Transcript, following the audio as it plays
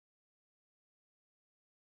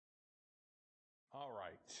All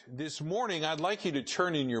right. This morning, I'd like you to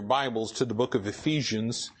turn in your Bibles to the book of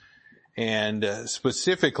Ephesians, and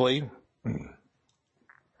specifically in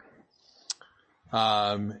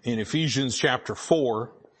Ephesians chapter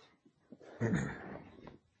 4.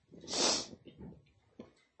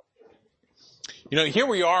 Here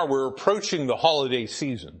we are, we're approaching the holiday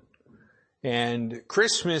season, and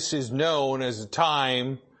Christmas is known as a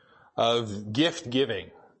time of gift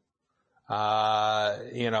giving.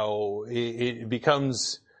 It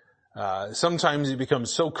becomes, sometimes it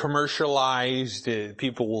becomes so commercialized,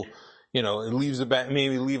 people will, it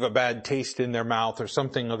maybe leave a bad taste in their mouth or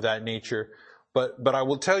something of that nature. But I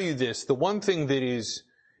will tell you this, the one thing that is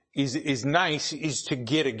nice is to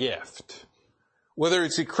get a gift. Whether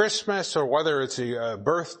it's a Christmas or whether it's a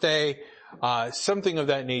birthday, something of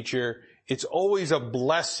that nature, it's always a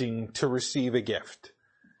blessing to receive a gift.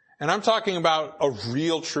 And I'm talking about a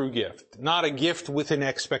real true gift, not a gift with an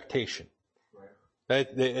expectation.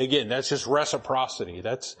 Again, that's just reciprocity.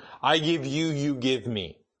 That's, I give you, you give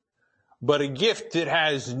me. But a gift that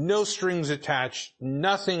has no strings attached,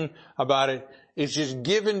 nothing about it, is just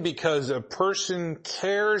given because a person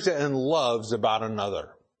cares and loves about another.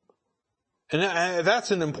 And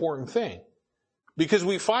that's an important thing. Because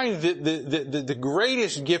we find that the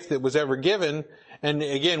greatest gift that was ever given, and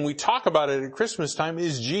again, we talk about it at Christmas time,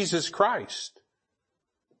 is Jesus Christ.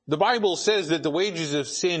 The Bible says that the wages of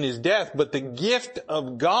sin is death, but the gift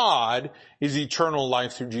of God is eternal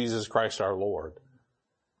life through Jesus Christ our Lord.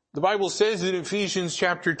 The Bible says in Ephesians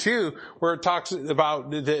chapter 2, where it talks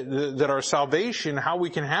about that our salvation, how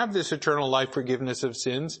we can have this eternal life, forgiveness of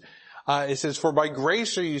sins, it says, "For by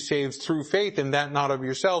grace are you saved through faith, and that not of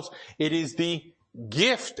yourselves. It is the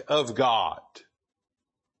gift of God."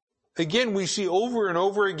 Again, we see over and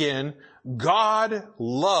over again, God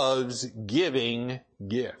loves giving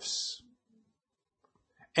gifts.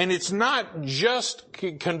 And it's not just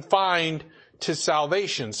confined to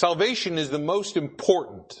salvation. Salvation is the most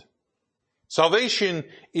important. Salvation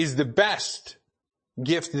is the best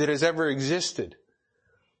gift that has ever existed.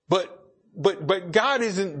 But God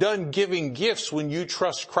isn't done giving gifts when you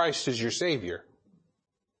trust Christ as your Savior.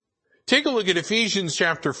 Take a look at Ephesians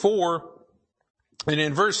chapter 4, and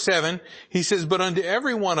in verse 7, he says, "But unto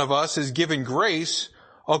every one of us is given grace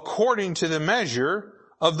according to the measure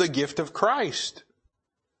of the gift of Christ.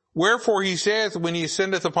 Wherefore he saith, when he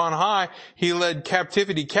ascendeth upon high, he led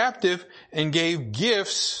captivity captive and gave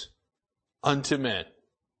gifts unto men."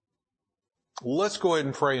 Let's go ahead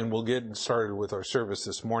and pray, and we'll get started with our service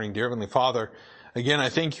this morning. Dear Heavenly Father, again, I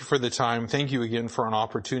thank you for the time. Thank you again for an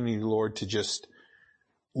opportunity, Lord, to just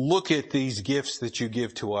look at these gifts that you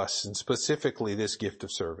give to us, and specifically this gift of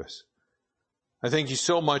service. I thank you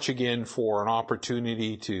so much again for an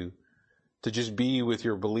opportunity to just be with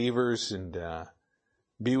your believers and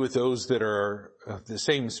be with those that are of the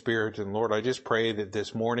same spirit. And Lord, I just pray that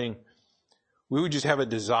this morning we would just have a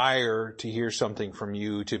desire to hear something from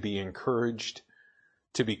you, to be encouraged,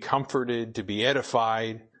 to be comforted, to be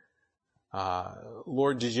edified.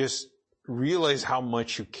 Lord, to just realize how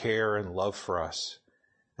much you care and love for us,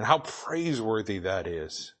 and how praiseworthy that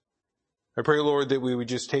is. I pray, Lord, that we would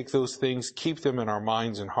just take those things, keep them in our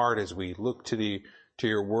minds and heart as we look to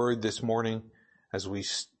your word this morning, as we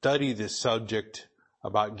study this subject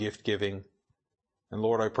about gift giving. And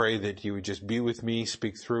Lord, I pray that you would just be with me,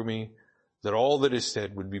 speak through me, that all that is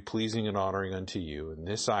said would be pleasing and honoring unto you. And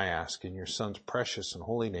this I ask in your Son's precious and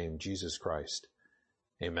holy name, Jesus Christ.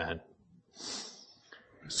 Amen.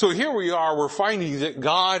 So here we are, we're finding that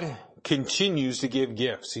God continues to give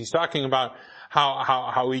gifts. He's talking about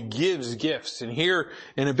how he gives gifts. And here,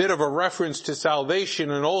 in a bit of a reference to salvation,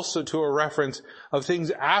 and also to a reference of things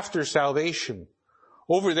after salvation.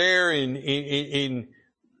 Over there in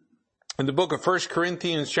the book of 1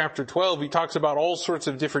 Corinthians chapter 12, he talks about all sorts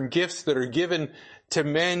of different gifts that are given to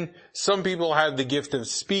men. Some people have the gift of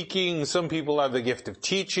speaking. Some people have the gift of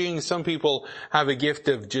teaching. Some people have a gift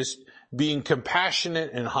of just being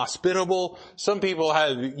compassionate and hospitable. Some people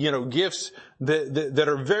have, gifts that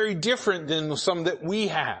are very different than some that we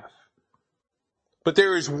have. But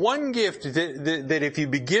there is one gift that if you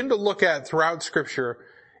begin to look at throughout Scripture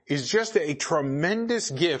is just a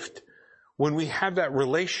tremendous gift when we have that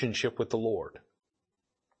relationship with the Lord.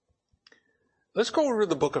 Let's go over to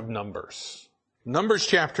the book of Numbers. Numbers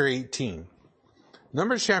chapter 18.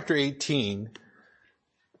 Numbers chapter 18.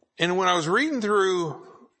 And when I was reading through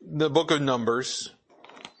the book of Numbers,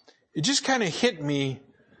 it just kind of hit me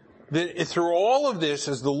that through all of this,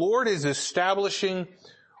 as the Lord is establishing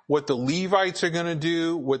what the Levites are going to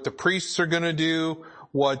do, what the priests are going to do,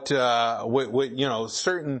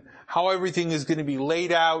 how everything is going to be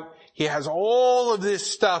laid out, He has all of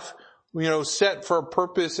this stuff set for a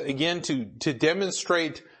purpose, again, to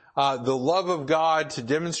demonstrate the love of God, to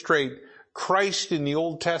demonstrate Christ in the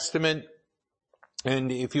Old Testament,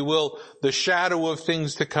 and, if you will, the shadow of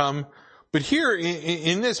things to come. But here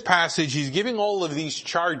in this passage, he's giving all of these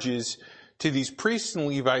charges to these priests and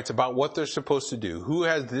Levites about what they're supposed to do. Who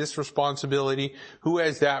has this responsibility? Who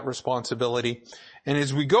has that responsibility? And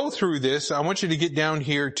as we go through this, I want you to get down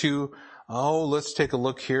here to, let's take a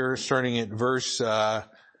look here, starting at verse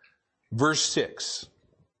 6.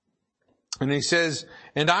 And he says,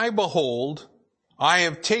 "And I, behold, I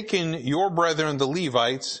have taken your brethren the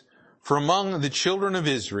Levites from among the children of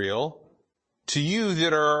Israel to you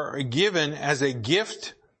that are given as a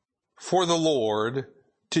gift for the Lord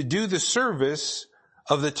to do the service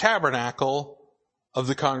of the tabernacle of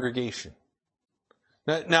the congregation."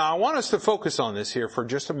 Now I want us to focus on this here for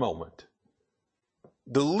just a moment.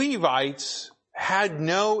 The Levites had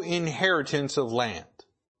no inheritance of land.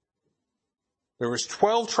 There was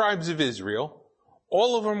 12 tribes of Israel.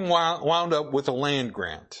 All of them wound up with a land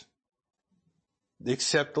grant,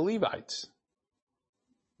 except the Levites.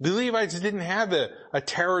 The Levites didn't have a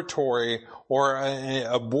territory or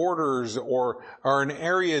a borders or an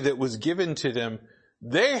area that was given to them.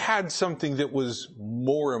 They had something that was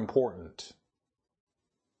more important.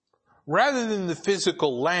 Rather than the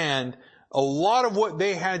physical land, a lot of what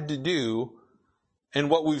they had to do, and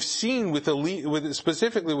what we've seen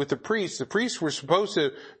specifically with the priests were supposed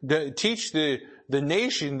to teach the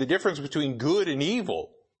nation the difference between good and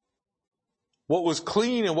evil. What was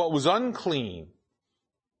clean and what was unclean.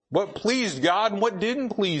 What pleased God and what didn't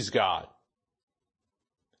please God.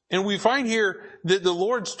 And we find here that the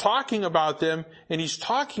Lord's talking about them, and He's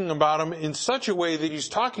talking about them in such a way that He's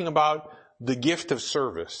talking about the gift of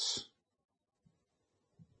service.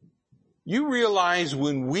 You realize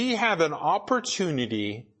when we have an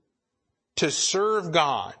opportunity to serve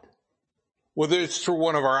God, whether it's through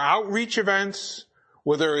one of our outreach events,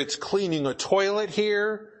 whether it's cleaning a toilet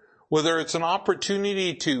here, whether it's an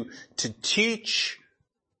opportunity to teach,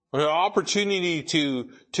 or an opportunity to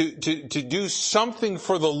do something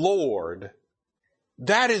for the Lord,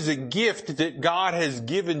 that is a gift that God has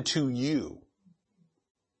given to you.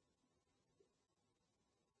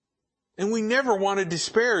 And we never want to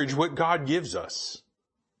disparage what God gives us.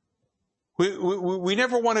 We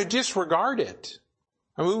never want to disregard it.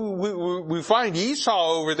 I mean, we find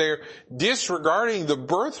Esau over there disregarding the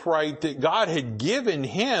birthright that God had given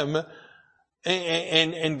him,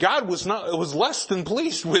 and God was less than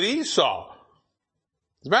pleased with Esau.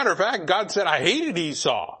 As a matter of fact, God said, "I hated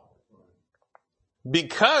Esau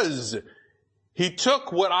because he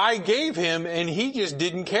took what I gave him and he just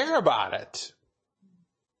didn't care about it.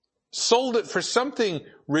 Sold it for something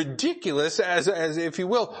ridiculous as if you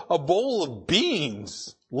will, a bowl of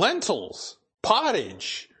beans, lentils,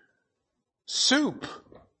 pottage, soup."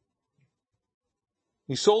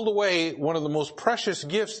 He sold away one of the most precious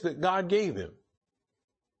gifts that God gave him.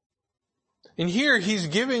 And here he's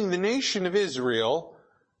giving the nation of Israel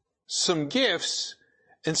some gifts,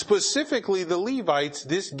 and specifically the Levites,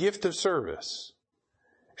 this gift of service.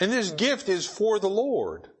 And this gift is for the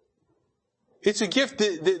Lord. It's a gift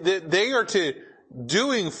that they are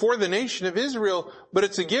doing for the nation of Israel, but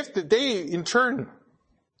it's a gift that they in turn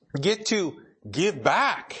get to give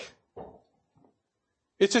back.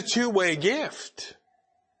 It's a two-way gift.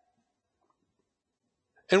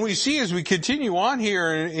 And we see as we continue on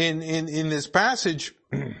here in this passage,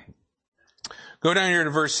 go down here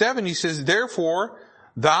to verse 7, he says, "Therefore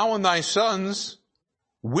thou and thy sons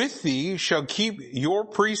with thee shall keep your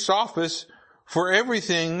priest's office for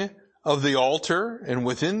everything of the altar and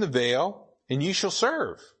within the veil, and ye shall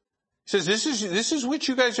serve." He says, this is what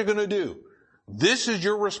you guys are going to do. This is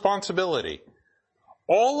your responsibility.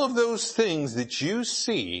 All of those things that you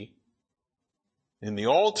see in the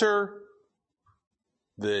altar,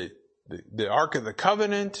 the Ark of the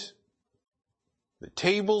Covenant, the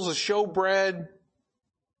tables of showbread,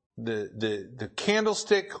 the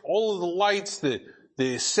candlestick, all of the lights, the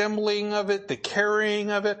assembling of it, the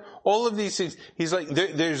carrying of it, all of these things. He's like,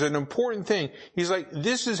 there's an important thing. He's like,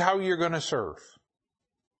 this is how you're going to serve.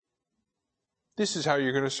 This is how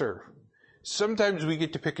you're going to serve. Sometimes we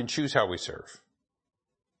get to pick and choose how we serve.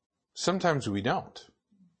 Sometimes we don't.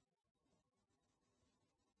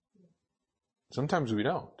 Sometimes we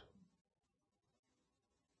don't.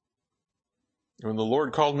 When the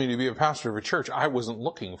Lord called me to be a pastor of a church, I wasn't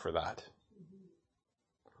looking for that.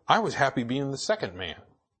 I was happy being the second man.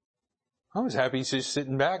 I was happy just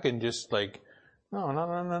sitting back and just like, no.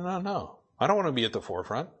 I don't want to be at the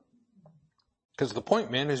forefront. Because the point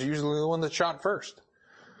man is usually the one that's shot first.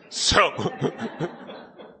 So,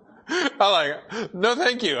 No,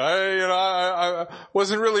 thank you. I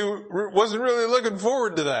wasn't really looking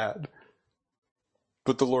forward to that.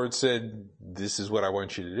 But the Lord said, this is what I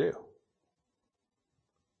want you to do.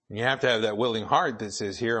 And you have to have that willing heart that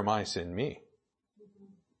says, here am I, send me.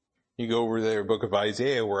 You go over there, book of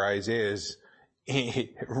Isaiah, where Isaiah's at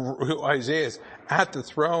the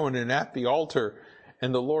throne and at the altar,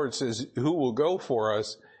 and the Lord says, who will go for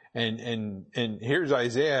us? And here's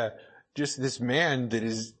Isaiah, just this man that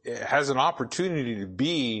has an opportunity to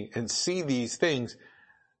be and see these things,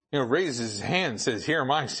 raises his hand, says, here am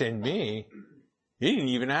I, send me. He didn't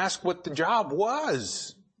even ask what the job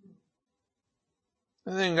was.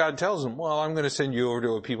 And then God tells him, well, I'm going to send you over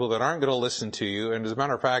to a people that aren't going to listen to you. And as a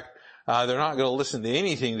matter of fact, they're not going to listen to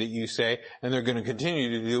anything that you say, and they're going to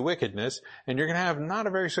continue to do wickedness, and you're going to have not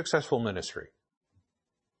a very successful ministry.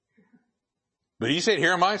 But he said,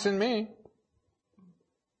 here am I, send me.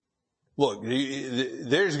 Look,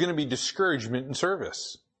 there's going to be discouragement in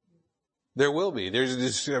service. There will be.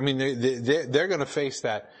 They're going to face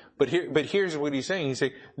that. But here's what he's saying. He's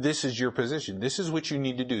saying, this is your position. This is what you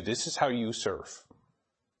need to do. This is how you serve.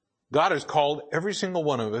 God has called every single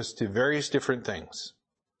one of us to various different things.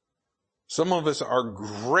 Some of us are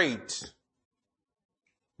great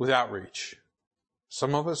with outreach.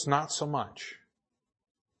 Some of us not so much.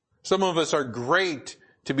 Some of us are great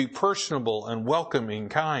to be personable and welcoming,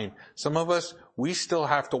 kind. Some of us, we still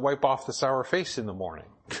have to wipe off the sour face in the morning.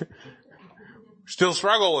 Still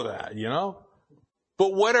struggle with that,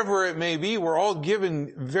 But whatever it may be, we're all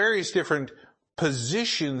given various different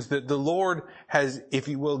positions that the Lord has, if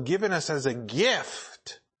you will, given us as a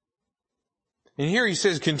gift. And here he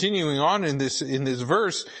says, continuing on in this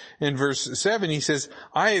verse, in verse 7, he says,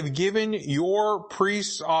 I have given your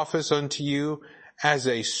priest's office unto you as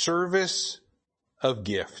a service of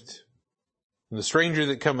gift. And the stranger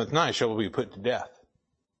that cometh nigh shall be put to death.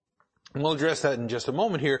 And we'll address that in just a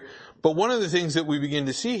moment here. But one of the things that we begin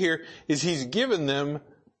to see here is he's given them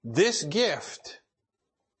this gift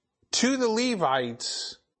to the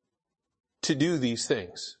Levites to do these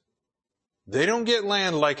things. They don't get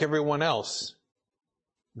land like everyone else.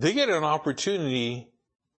 They get an opportunity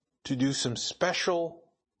to do some special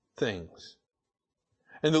things.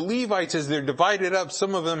 And the Levites, as they're divided up,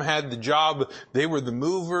 some of them had the job, they were the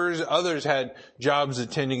movers, others had jobs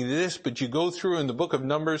attending to this, but you go through in the book of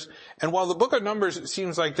Numbers, and while the book of Numbers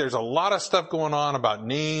seems like there's a lot of stuff going on about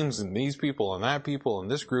names and these people and that people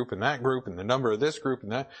and this group and that group and the number of this group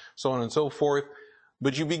and that, so on and so forth,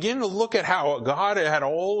 but you begin to look at how God had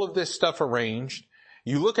all of this stuff arranged.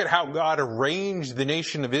 You look at how God arranged the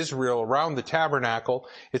nation of Israel around the tabernacle.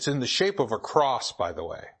 It's in the shape of a cross, by the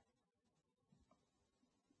way.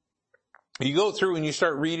 You go through and you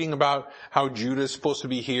start reading about how Judah is supposed to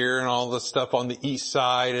be here and all the stuff on the east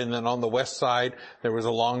side, and then on the west side there was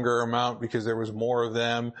a longer amount because there was more of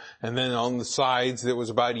them, and then on the sides there was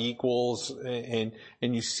about equals, and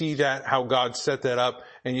you see that, how God set that up.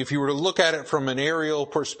 And if you were to look at it from an aerial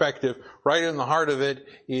perspective, right in the heart of it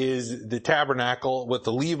is the tabernacle with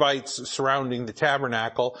the Levites surrounding the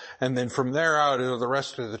tabernacle, and then from there out are the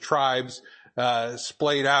rest of the tribes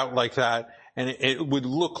splayed out like that. And it would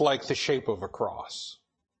look like the shape of a cross.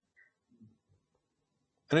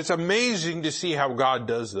 And it's amazing to see how God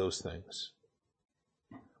does those things.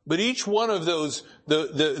 But each one of those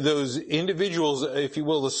individuals, if you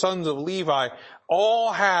will, the sons of Levi,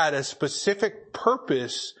 all had a specific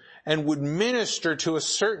purpose and would minister to a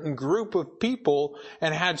certain group of people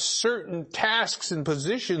and had certain tasks and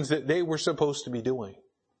positions that they were supposed to be doing.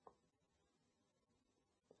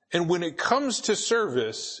 And when it comes to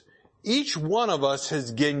service, each one of us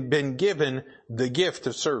has been given the gift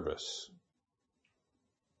of service.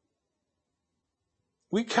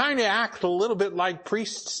 We kind of act a little bit like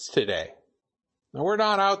priests today. Now, we're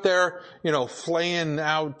not out there, flaying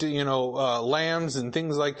out, lambs and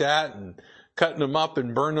things like that and cutting them up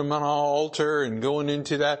and burning them on an altar and going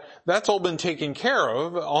into that. That's all been taken care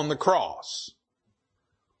of on the cross.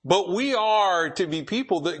 But we are to be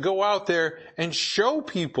people that go out there and show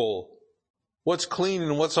people what's clean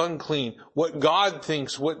and what's unclean, what God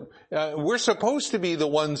thinks, we're supposed to be the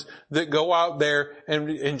ones that go out there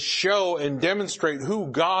and show and demonstrate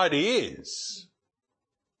who God is.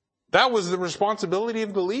 That was the responsibility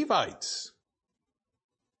of the Levites.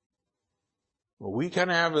 Well, we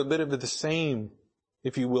kind of have a bit of the same,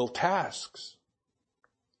 if you will, tasks.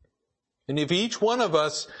 And if each one of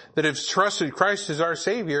us that has trusted Christ as our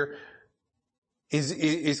Savior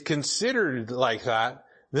is considered like that,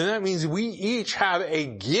 then that means we each have a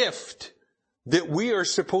gift that we are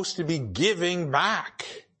supposed to be giving back.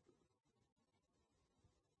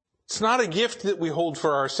 It's not a gift that we hold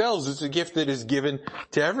for ourselves. It's a gift that is given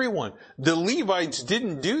to everyone. The Levites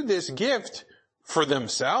didn't do this gift for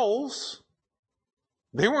themselves.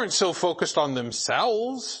 They weren't so focused on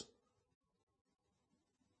themselves.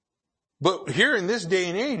 But here in this day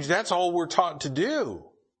and age, that's all we're taught to do.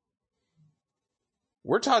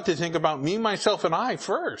 We're taught to think about me, myself, and I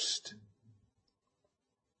first.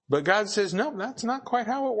 But God says, no, that's not quite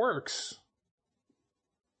how it works.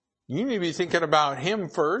 You need to be thinking about Him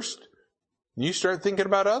first. You start thinking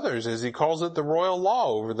about others, as He calls it the royal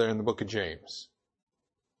law over there in the book of James.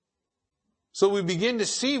 So we begin to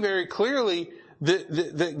see very clearly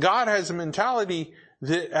that God has a mentality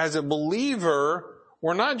that as a believer,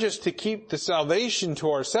 we're not just to keep the salvation to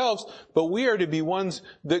ourselves, but we are to be ones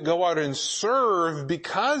that go out and serve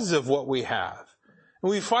because of what we have. And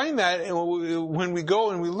we find that when we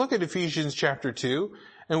go and we look at Ephesians chapter 2,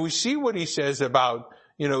 and we see what he says about,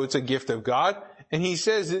 it's a gift of God. And he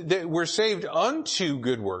says that we're saved unto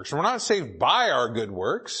good works. We're not saved by our good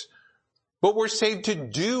works, but we're saved to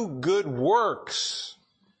do good works.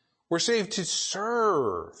 We're saved to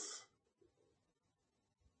serve.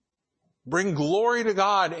 Bring glory to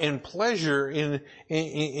God and pleasure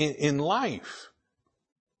in life.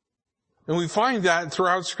 And we find that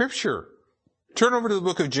throughout Scripture. Turn over to the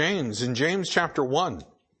book of James, in James chapter 1.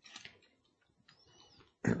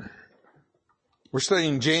 We're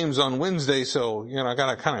studying James on Wednesday, so, I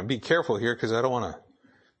gotta kind of be careful here because I don't want to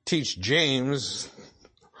teach James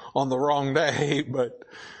on the wrong day, but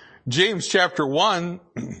James chapter 1,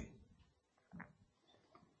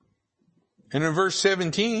 and in verse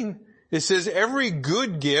 17, it says, every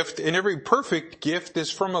good gift and every perfect gift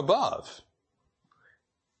is from above,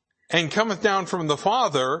 and cometh down from the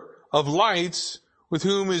Father of lights, with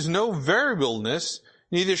whom is no variableness,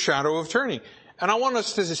 neither shadow of turning. And I want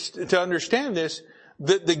us to understand this,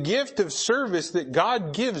 that the gift of service that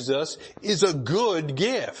God gives us is a good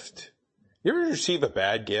gift. You ever receive a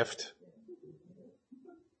bad gift?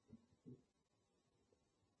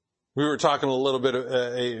 We were talking a little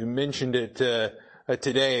bit, mentioned it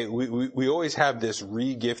today. We always have this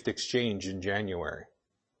re-gift exchange in January.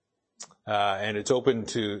 And it's open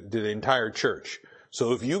to the entire church.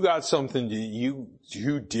 So if you got something that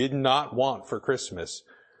you did not want for Christmas,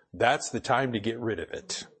 that's the time to get rid of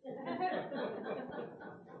it.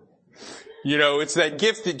 It's that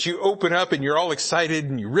gift that you open up and you're all excited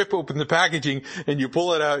and you rip open the packaging and you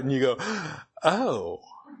pull it out and you go, oh.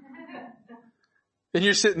 And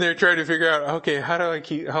you're sitting there trying to figure out, okay,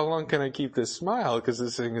 how long can I keep this smile? Because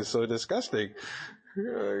this thing is so disgusting.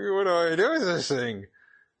 What do I do with this thing? And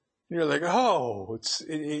you're like, oh,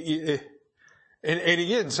 and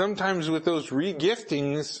again, sometimes with those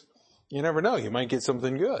re-giftings, you never know, you might get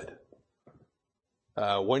something good.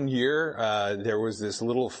 One year, there was this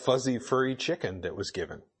little fuzzy furry chicken that was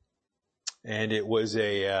given. And it was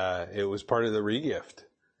part of the re-gift.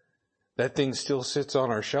 That thing still sits on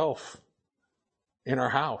our shelf in our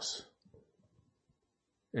house.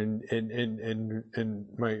 And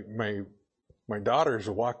my daughters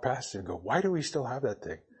will walk past it and go, why do we still have that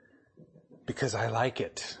thing? Because I like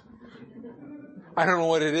it. I don't know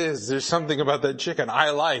what it is. There's something about that chicken I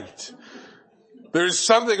liked. There's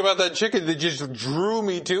something about that chicken that just drew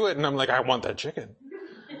me to it, and I'm like, I want that chicken.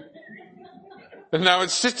 And now it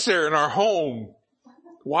sits there in our home,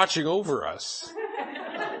 watching over us,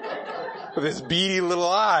 with its beady little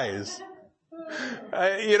eyes.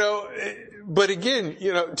 But again,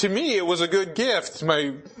 to me it was a good gift.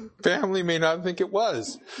 My family may not think it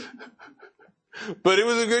was. But it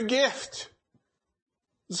was a good gift.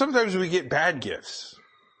 Sometimes we get bad gifts.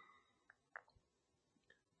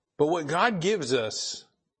 But what God gives us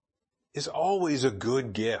is always a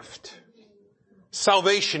good gift.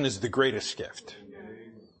 Salvation is the greatest gift.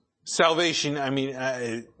 Salvation,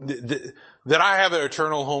 that I have an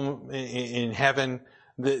eternal home in heaven,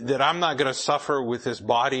 that I'm not going to suffer with this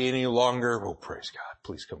body any longer. Oh, praise God.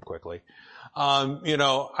 Please come quickly.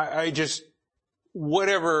 I just,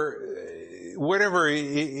 whatever,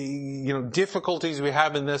 difficulties we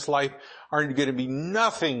have in this life are going to be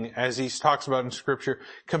nothing, as he talks about in Scripture,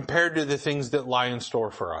 compared to the things that lie in store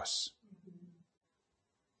for us.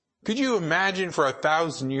 Could you imagine for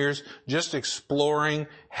 1,000 years just exploring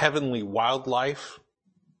heavenly wildlife?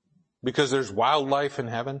 Because there's wildlife in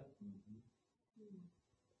heaven.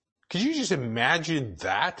 Could you just imagine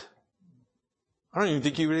that? I don't even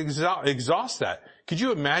think you would exhaust that. Could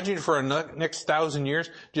you imagine for a next 1,000 years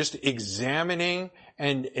just examining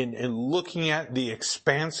and looking at the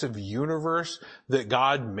expansive universe that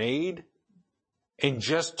God made and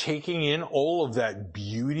just taking in all of that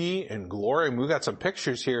beauty and glory? And we've got some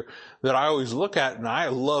pictures here that I always look at, and I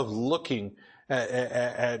love looking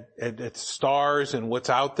at stars and what's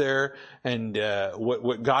out there and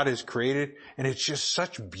what God has created, and it's just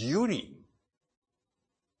such beauty,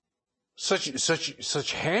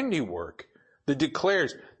 such handiwork that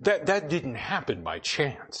declares that didn't happen by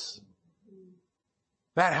chance.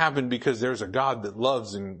 That happened because there's a God that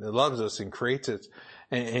loves us and creates it.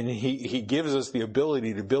 And he gives us the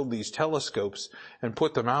ability to build these telescopes and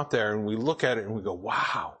put them out there, and we look at it and we go,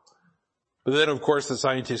 wow. But then of course the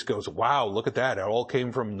scientist goes, wow, look at that. It all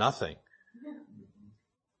came from nothing.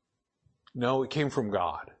 No, it came from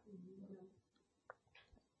God.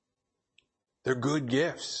 They're good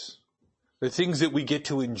gifts. They're things that we get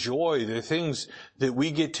to enjoy. They're things that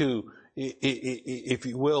we get to, if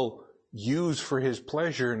you will, use for His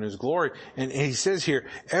pleasure and His glory. And He says here,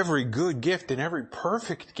 every good gift and every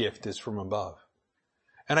perfect gift is from above.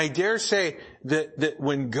 And I dare say that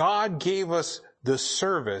when God gave us the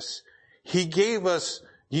service, He gave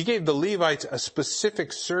the Levites a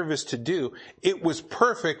specific service to do. It was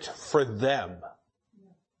perfect for them.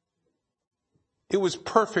 It was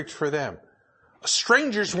perfect for them.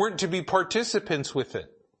 Strangers weren't to be participants with it.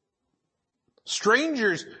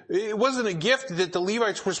 Strangers, it wasn't a gift that the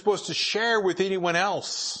Levites were supposed to share with anyone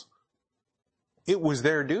else. It was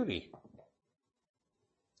their duty.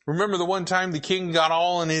 Remember the one time the king got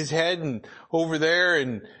all in his head and over there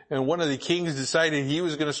and one of the kings decided he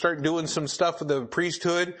was going to start doing some stuff with the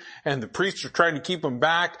priesthood, and the priests are trying to keep him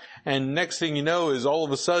back, and next thing you know is all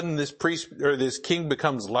of a sudden this priest or this king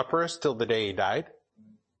becomes leprous till the day he died.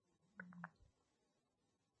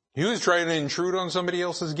 He was trying to intrude on somebody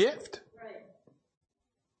else's gift.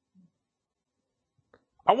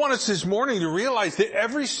 I want us this morning to realize that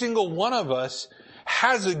every single one of us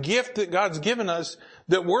has a gift that God's given us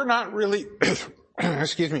that we're not really,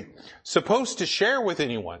 supposed to share with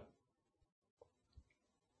anyone.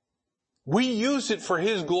 We use it for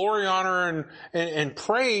His glory, honor, and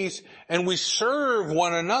praise, and we serve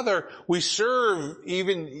one another. We serve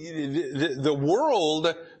even the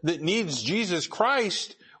world that needs Jesus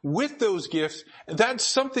Christ with those gifts. That's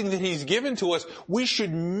something that He's given to us. We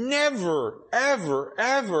should never, ever,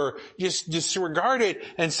 ever just disregard it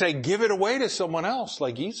and say, give it away to someone else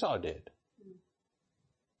like Esau did.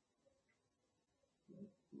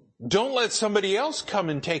 Don't let somebody else come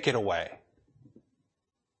and take it away.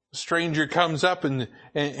 A stranger comes up and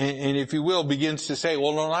if you will, begins to say,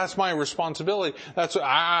 well, no, that's my responsibility. That's,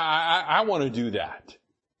 I want to do that.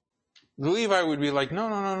 The Levite would be like,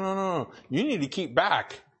 no. You need to keep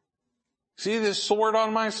back. See this sword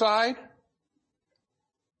on my side?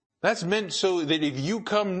 That's meant so that if you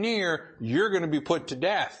come near, you're going to be put to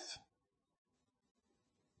death.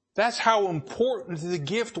 That's how important the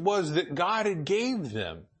gift was that God had gave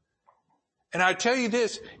them. And I tell you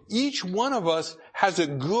this, each one of us has a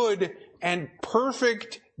good and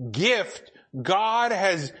perfect gift. God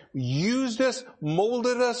has used us,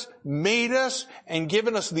 molded us, made us, and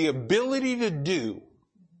given us the ability to do.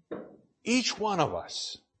 Each one of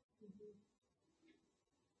us.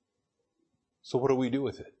 So what do we do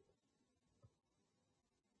with it?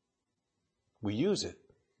 We use it.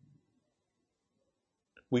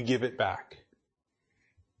 We give it back.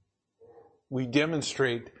 We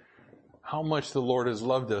demonstrate how much the Lord has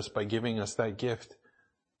loved us by giving us that gift,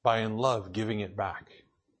 by in love giving it back.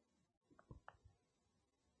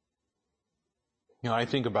 You know, I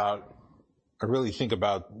really think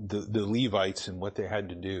about the Levites and what they had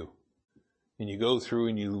to do. And you go through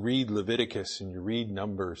and you read Leviticus and you read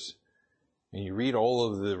Numbers and you read all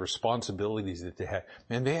of the responsibilities that they had.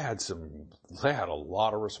 Man, they had a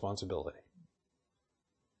lot of responsibility.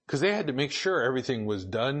 Because they had to make sure everything was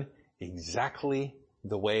done exactly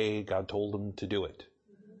the way God told them to do it.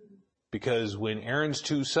 Because when Aaron's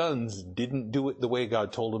two sons didn't do it the way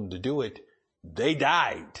God told them to do it, they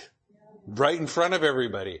died right in front of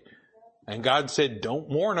everybody. And God said, don't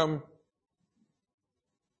mourn them.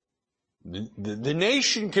 The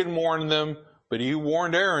nation can mourn them, but He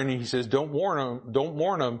warned Aaron. He says, don't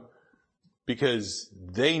mourn them, because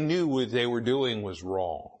they knew what they were doing was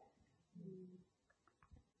wrong.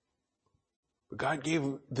 But God gave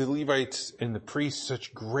the Levites and the priests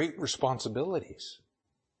such great responsibilities.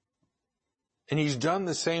 And He's done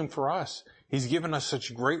the same for us. He's given us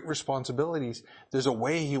such great responsibilities. There's a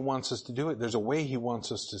way He wants us to do it. There's a way He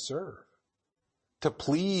wants us to serve. To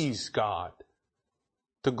please God.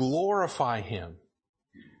 To glorify Him.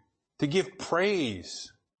 To give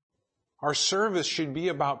praise. Our service should be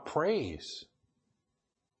about praise.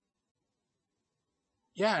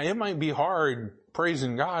 Yeah, it might be hard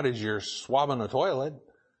praising God as you're swabbing a toilet,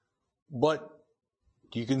 but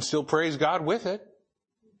you can still praise God with it.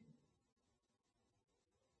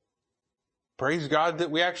 Praise God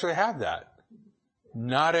that we actually have that.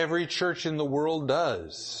 Not every church in the world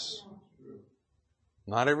does.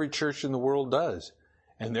 Not every church in the world does.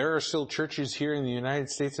 And there are still churches here in the United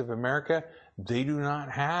States of America, they do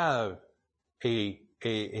not have a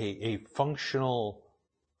functional,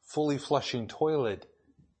 fully flushing toilet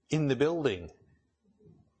in the building.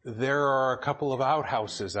 There are a couple of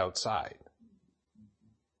outhouses outside.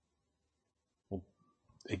 Well,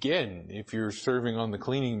 again, if you're serving on the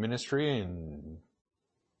cleaning ministry, and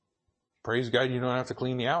praise God, you don't have to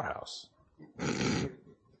clean the outhouse.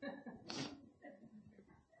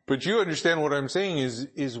 But you understand what I'm saying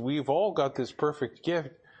is we've all got this perfect gift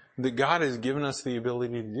that God has given us the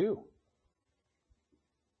ability to do.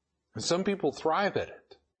 And some people thrive at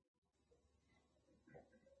it.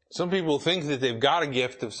 Some people think that they've got a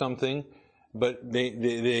gift of something, but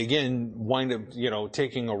they again wind up,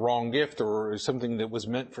 taking a wrong gift or something that was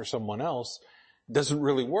meant for someone else. It doesn't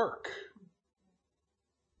really work.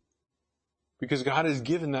 Because God has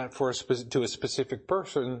given that to a specific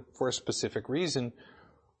person for a specific reason,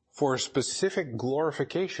 for a specific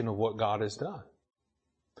glorification of what God has done.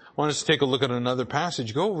 I want us to take a look at another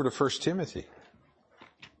passage. Go over to 1 Timothy.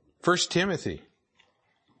 1 Timothy.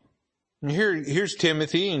 And here's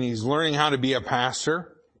Timothy, and he's learning how to be a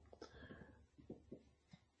pastor.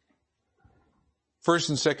 1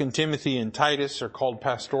 and 2 Timothy and Titus are called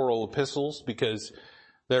pastoral epistles because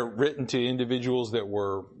they're written to individuals that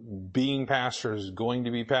were being pastors, going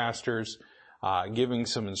to be pastors, giving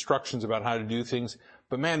some instructions about how to do things.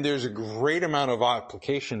 But man, there's a great amount of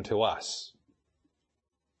application to us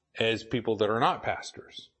as people that are not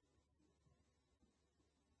pastors.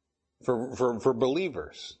 For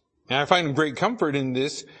believers. And I find great comfort in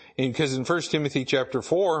this because in 1 Timothy chapter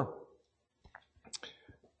 4,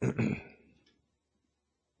 1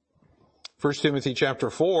 Timothy chapter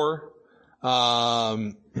 4,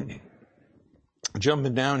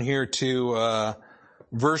 jumping down here to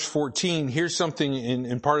verse 14, here's something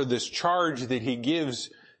in part of this charge that he gives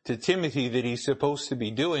to Timothy that he's supposed to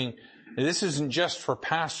be doing. And this isn't just for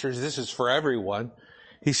pastors, this is for everyone.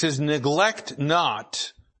 He says, neglect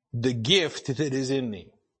not the gift that is in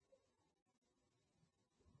thee,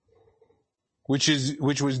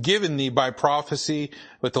 which was given thee by prophecy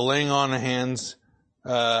with the laying on of hands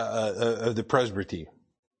of the presbytery.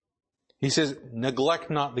 He says, neglect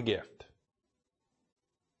not the gift.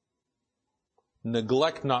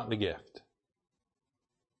 Neglect not the gift.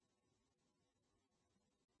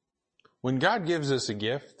 When God gives us a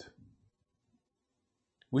gift,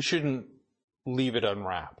 we shouldn't leave it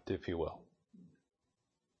unwrapped, if you will.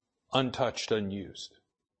 Untouched, unused.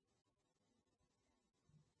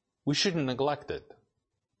 We shouldn't neglect it.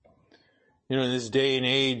 In this day and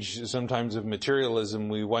age, sometimes of materialism,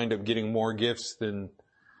 we wind up getting more gifts than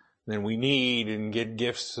we need and get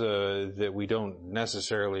gifts that we don't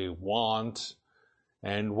necessarily want.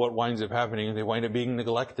 And what winds up happening, they wind up being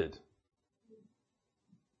neglected.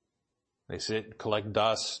 They sit, collect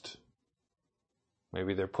dust.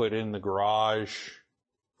 Maybe they're put in the garage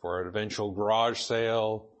for an eventual garage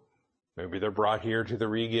sale. Maybe they're brought here to the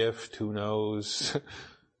regift. Who knows?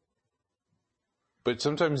 But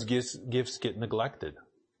sometimes gifts get neglected.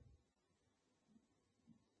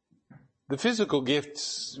 The physical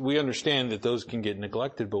gifts, we understand that those can get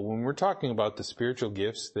neglected, but when we're talking about the spiritual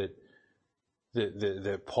gifts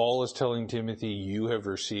that Paul is telling Timothy you have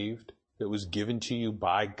received, that was given to you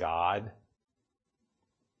by God,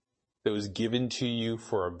 that was given to you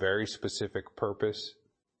for a very specific purpose.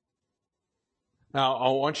 Now, I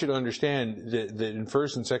want you to understand that in 1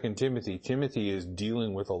 and 2 Timothy, Timothy is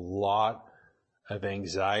dealing with a lot of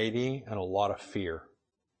anxiety and a lot of fear.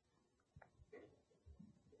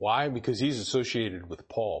 Why? Because he's associated with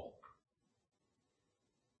Paul.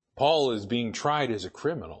 Paul is being tried as a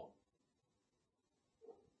criminal.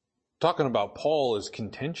 Talking about Paul is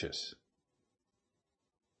contentious.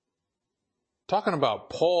 Talking about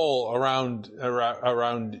Paul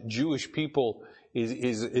around Jewish people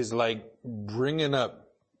is like bringing up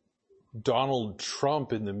Donald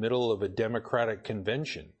Trump in the middle of a Democratic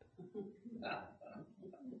convention.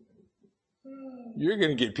 You're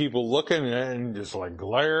going to get people looking and just like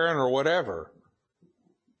glaring or whatever.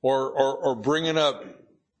 Or bringing up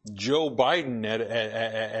Joe Biden at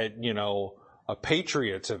a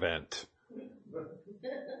Patriots event.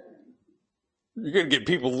 You're going to get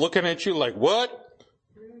people looking at you like, what?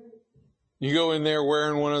 You go in there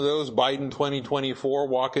wearing one of those, Biden 2024,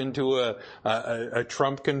 walk into a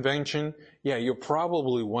Trump convention. Yeah, you'll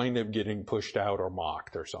probably wind up getting pushed out or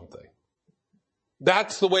mocked or something.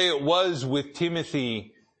 That's the way it was with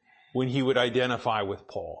Timothy when he would identify with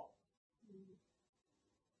Paul.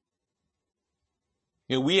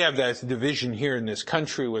 We have that division here in this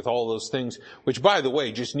country with all those things, which, by the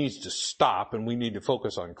way, just needs to stop, and we need to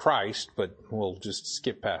focus on Christ, but we'll just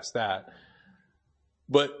skip past that.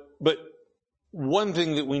 But one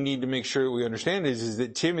thing that we need to make sure that we understand is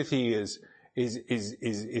that Timothy is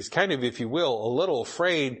kind of, if you will, a little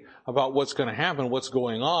afraid about what's going to happen, what's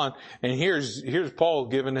going on. And here's Paul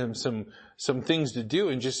giving him some things to do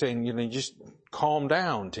and just saying, just calm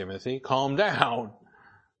down, Timothy, calm down.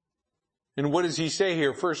 And what does he say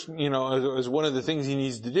here? First, as one of the things he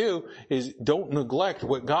needs to do is don't neglect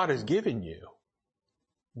what God has given you.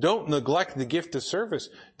 Don't neglect the gift of service.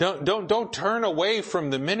 Don't turn away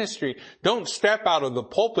from the ministry. Don't step out of the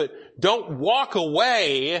pulpit. Don't walk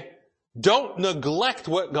away. Don't neglect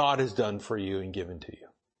what God has done for you and given to you.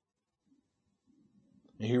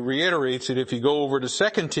 And he reiterates it if you go over to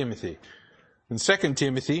 2 Timothy. In 2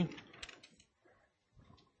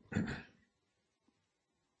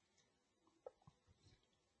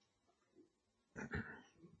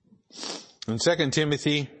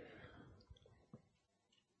 Timothy,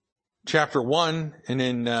 chapter 1, and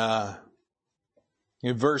in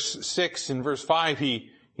verse 6 and verse 5, he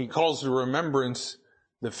calls to remembrance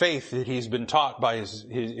the faith that he's been taught by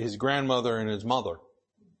his grandmother and his mother.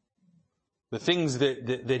 The things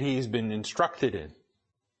that he's been instructed in.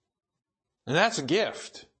 And that's a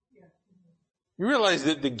gift. You realize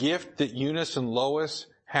that the gift that Eunice and Lois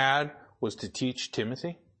had was to teach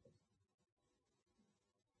Timothy?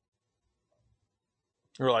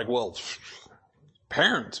 You're like, well,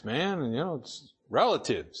 parents, man, it's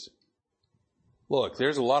relatives. Look,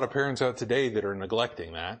 there's a lot of parents out today that are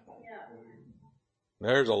neglecting that.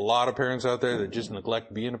 There's a lot of parents out there that just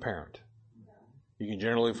neglect being a parent. You can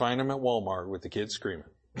generally find them at Walmart with the kids screaming.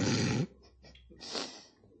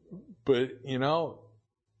 But,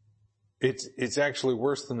 it's actually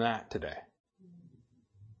worse than that today.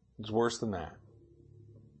 It's worse than that.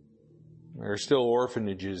 There are still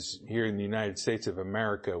orphanages here in the United States of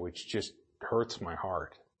America, which just hurts my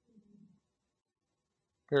heart.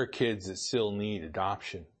 There are kids that still need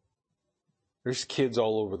adoption. There's kids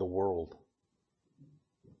all over the world.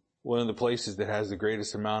 One of the places that has the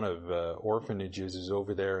greatest amount of orphanages is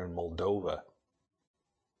over there in Moldova,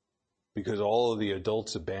 because all of the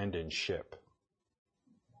adults abandoned ship.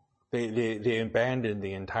 They abandoned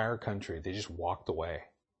the entire country. They just walked away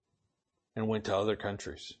and went to other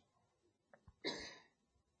countries.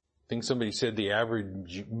 I think somebody said the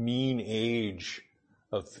average mean age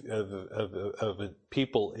of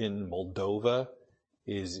people in Moldova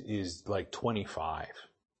is like 25.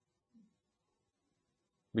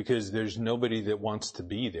 Because there's nobody that wants to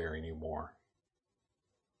be there anymore.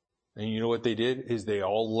 And you know what they did? Is they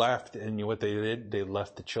all left, and you know what they did? They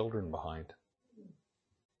left the children behind.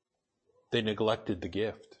 They neglected the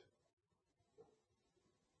gift.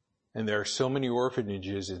 And there are so many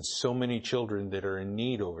orphanages and so many children that are in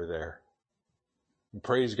need over there. And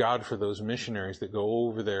praise God for those missionaries that go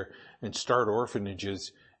over there and start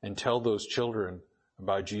orphanages and tell those children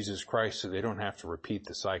about Jesus Christ so they don't have to repeat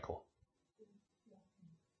the cycle.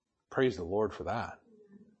 Praise the Lord for that.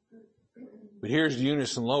 But here's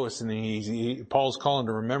Eunice and Lois, and Paul's calling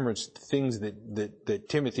to remembrance the things that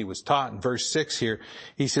Timothy was taught. In verse 6 here,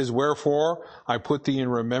 he says, "Wherefore I put thee in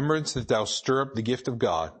remembrance that thou stir up the gift of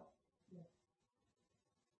God,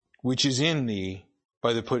 which is in thee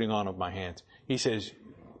by the putting on of my hands." He says,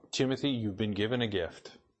 Timothy, you've been given a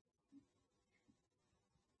gift.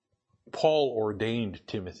 Paul ordained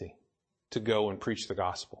Timothy to go and preach the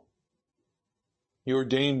gospel. He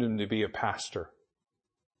ordained him to be a pastor,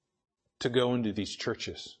 to go into these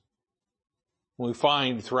churches. We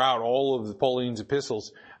find throughout all of Pauline's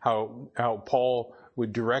epistles how Paul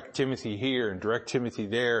would direct Timothy here and direct Timothy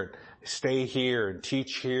there, and stay here and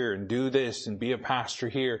teach here and do this and be a pastor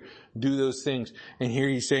here, do those things. And here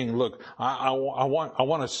he's saying, look, I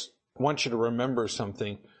want you to remember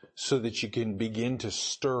something so that you can begin to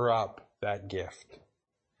stir up that gift.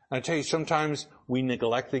 And I tell you, sometimes we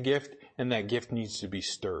neglect the gift, and that gift needs to be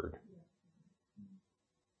stirred.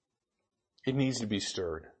 It needs to be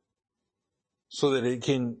stirred so that it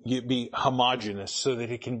can be homogeneous, so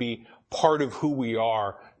that it can be part of who we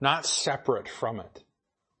are, not separate from it.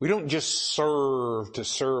 We don't just serve to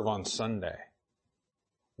serve on Sunday.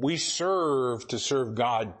 We serve to serve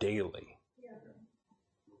God daily.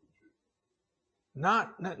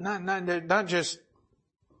 Not just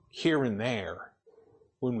here and there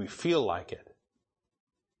when we feel like it.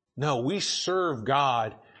 No, we serve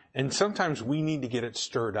God, and sometimes we need to get it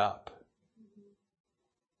stirred up.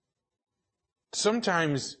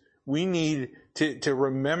 Sometimes we need to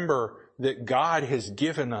remember that God has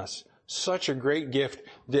given us such a great gift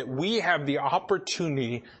that we have the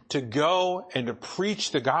opportunity to go and to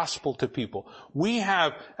preach the gospel to people. We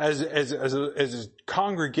have, as a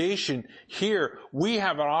congregation here, we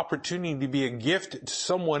have an opportunity to be a gift to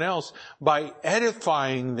someone else by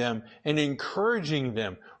edifying them and encouraging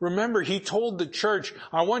them. Remember, he told the church,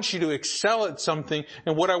 I want you to excel at something,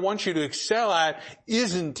 and what I want you to excel at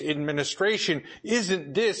isn't administration,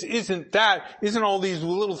 isn't this, isn't that, isn't all these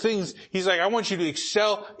little things. He's like, I want you to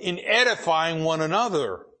excel in edifying one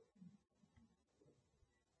another.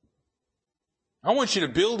 I want you to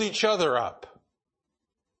build each other up.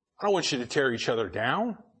 I don't want you to tear each other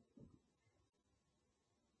down.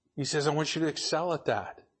 He says, I want you to excel at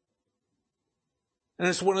that. And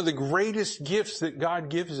it's one of the greatest gifts that God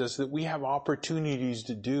gives us, that we have opportunities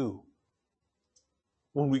to do.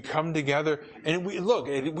 When we come together, and we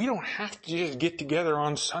don't have to just get together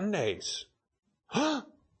on Sundays. I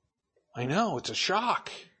know, it's a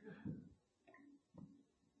shock.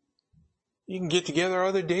 You can get together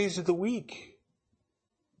other days of the week.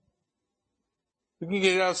 You can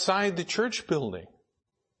get outside the church building.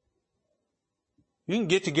 You can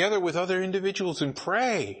get together with other individuals and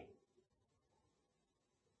pray.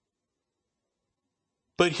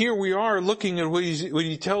 But here we are looking at what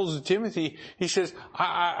he tells Timothy. He says,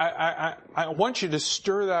 I want you to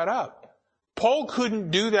stir that up. Paul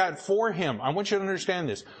couldn't do that for him. I want you to understand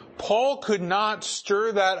this. Paul could not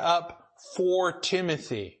stir that up for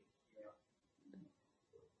Timothy.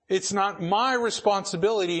 It's not my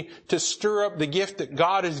responsibility to stir up the gift that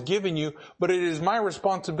God has given you, but it is my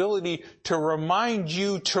responsibility to remind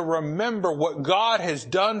you to remember what God has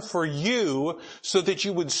done for you so that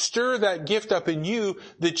you would stir that gift up in you,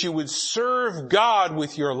 that you would serve God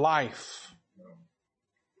with your life.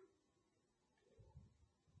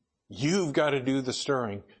 You've got to do the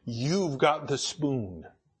stirring. You've got the spoon.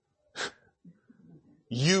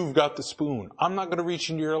 You've got the spoon. I'm not going to reach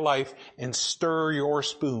into your life and stir your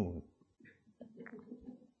spoon.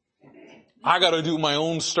 I got to do my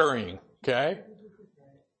own stirring, okay?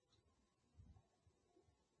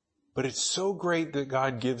 But it's so great that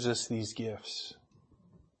God gives us these gifts.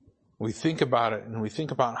 We think about it and we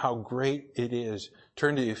think about how great it is.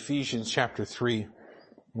 Turn to Ephesians chapter 3.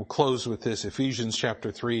 We'll close with this. Ephesians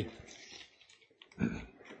chapter 3.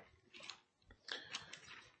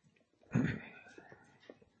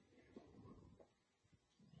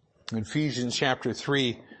 In Ephesians chapter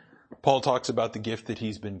 3, Paul talks about the gift that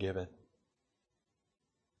he's been given.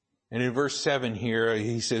 And in verse 7 here,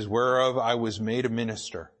 he says, whereof I was made a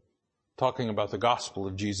minister, talking about the gospel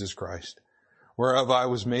of Jesus Christ, whereof I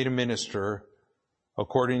was made a minister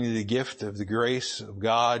according to the gift of the grace of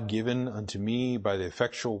God given unto me by the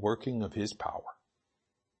effectual working of his power.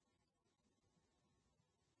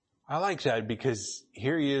 I like that because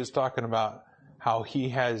here he is talking about how he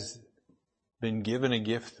has been given a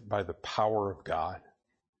gift by the power of God.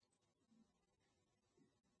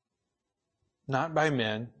 Not by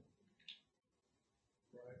men.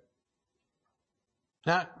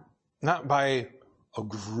 Not by a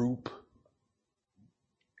group.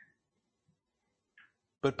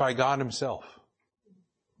 But by God himself.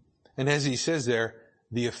 And as he says there,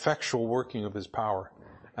 the effectual working of his power.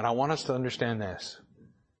 And I want us to understand this.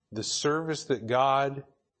 The service that God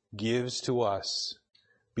gives to us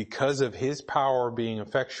because of his power being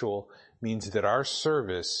effectual means that our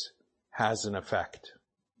service has an effect.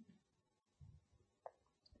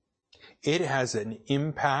 It has an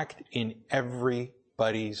impact in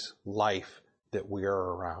everybody's life that we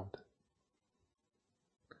are around.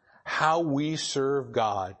 How we serve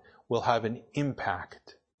God will have an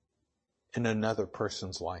impact in another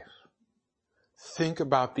person's life. Think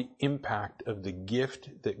about the impact of the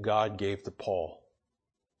gift that God gave to Paul.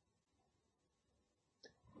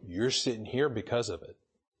 You're sitting here because of it.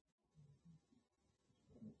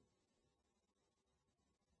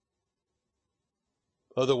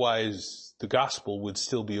 Otherwise, the gospel would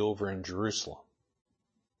still be over in Jerusalem.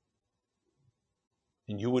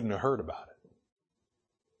 And you wouldn't have heard about it.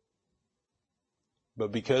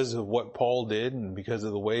 But because of what Paul did and because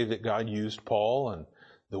of the way that God used Paul and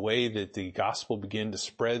the way that the gospel began to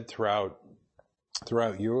spread throughout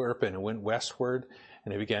Europe, and it went westward,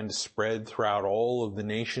 and it began to spread throughout all of the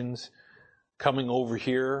nations, coming over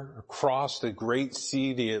here across the Great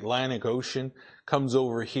Sea, the Atlantic Ocean, comes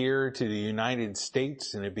over here to the United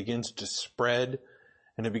States, and it begins to spread,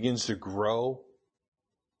 and it begins to grow.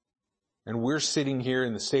 And we're sitting here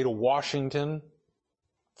in the state of Washington,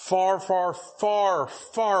 far, far, far,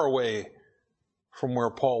 far away from where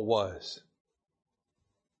Paul was.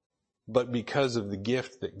 But because of the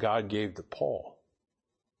gift that God gave to Paul.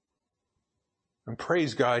 And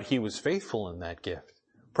praise God, he was faithful in that gift.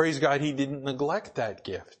 Praise God, he didn't neglect that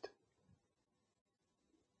gift.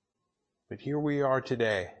 But here we are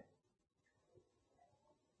today,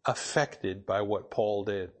 affected by what Paul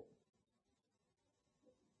did.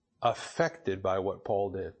 Affected by what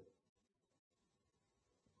Paul did.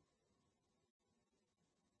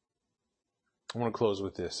 I want to close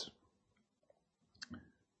with this.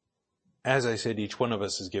 As I said, each one of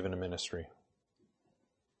us is given a ministry.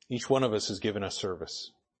 Each one of us is given a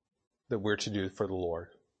service that we're to do for the Lord.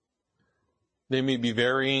 They may be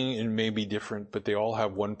varying and may be different, but they all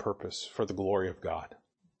have one purpose: for the glory of God.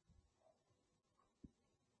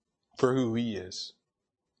 For who he is.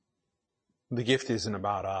 The gift isn't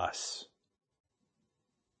about us.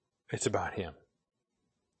 It's about him.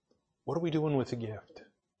 What are we doing with the gift?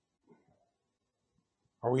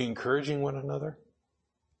 Are we encouraging one another?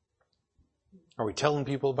 Are we telling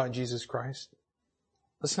people about Jesus Christ?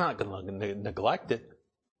 Let's not neglect it.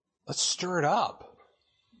 Let's stir it up.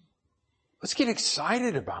 Let's get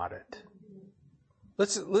excited about it.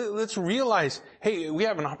 Let's realize, hey, we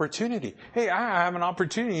have an opportunity. Hey, I have an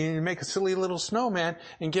opportunity to make a silly little snowman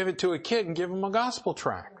and give it to a kid and give him a gospel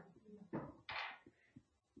tract.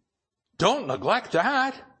 Don't neglect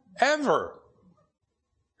that, ever.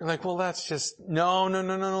 You're like, well, that's just, no.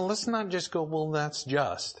 Let's not just go, well, that's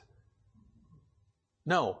just.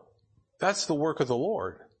 No, that's the work of the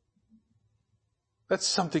Lord. That's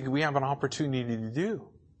something we have an opportunity to do.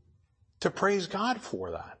 To praise God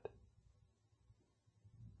for that.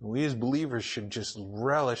 We as believers should just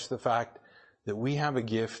relish the fact that we have a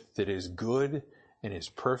gift that is good and is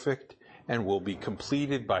perfect and will be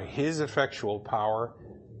completed by his effectual power,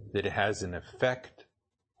 that it has an effect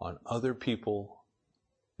on other people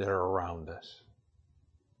that are around us.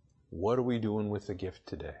 What are we doing with the gift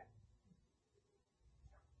today?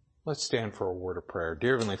 Let's stand for a word of prayer.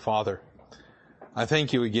 Dear Heavenly Father, I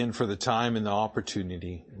thank you again for the time and the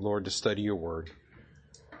opportunity, Lord, to study your word,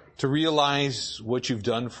 to realize what you've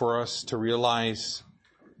done for us, to realize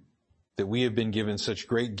that we have been given such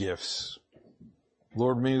great gifts.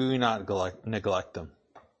 Lord, may we not neglect them.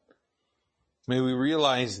 May we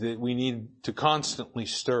realize that we need to constantly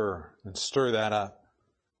stir that up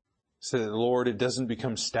so that, Lord, it doesn't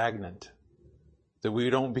become stagnant, that we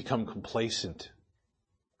don't become complacent,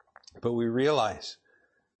 but we realize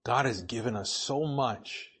God has given us so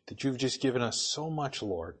much, that you've just given us so much,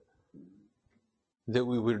 Lord, that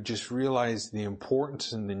we would just realize the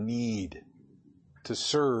importance and the need to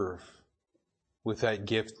serve with that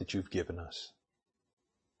gift that you've given us.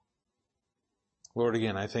 Lord,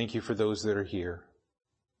 again, I thank you for those that are here,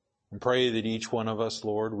 and pray that each one of us,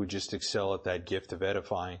 Lord, would just excel at that gift of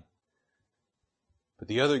edifying. But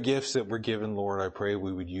the other gifts that we're given, Lord, I pray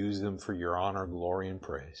we would use them for your honor, glory, and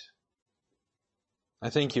praise. I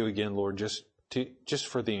thank you again, Lord, just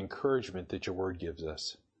for the encouragement that your word gives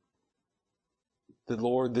us. That,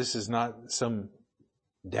 Lord, this is not some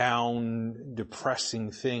down, depressing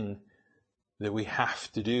thing that we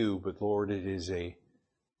have to do, but, Lord, it is a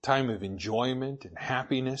time of enjoyment and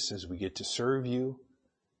happiness as we get to serve you,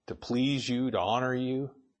 to please you, to honor you,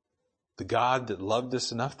 the God that loved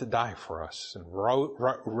us enough to die for us and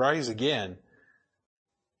rise again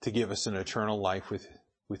to give us an eternal life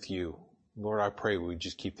with you. Lord, I pray we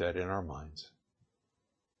just keep that in our minds.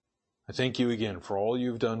 I thank you again for all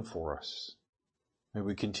you've done for us. May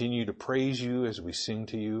we continue to praise you as we sing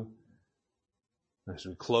to you. As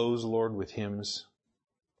we close, Lord, with hymns,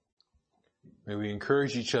 may we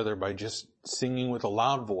encourage each other by just singing with a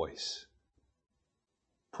loud voice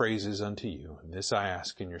praises unto you. And this I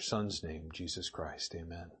ask in your Son's name, Jesus Christ.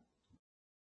 Amen.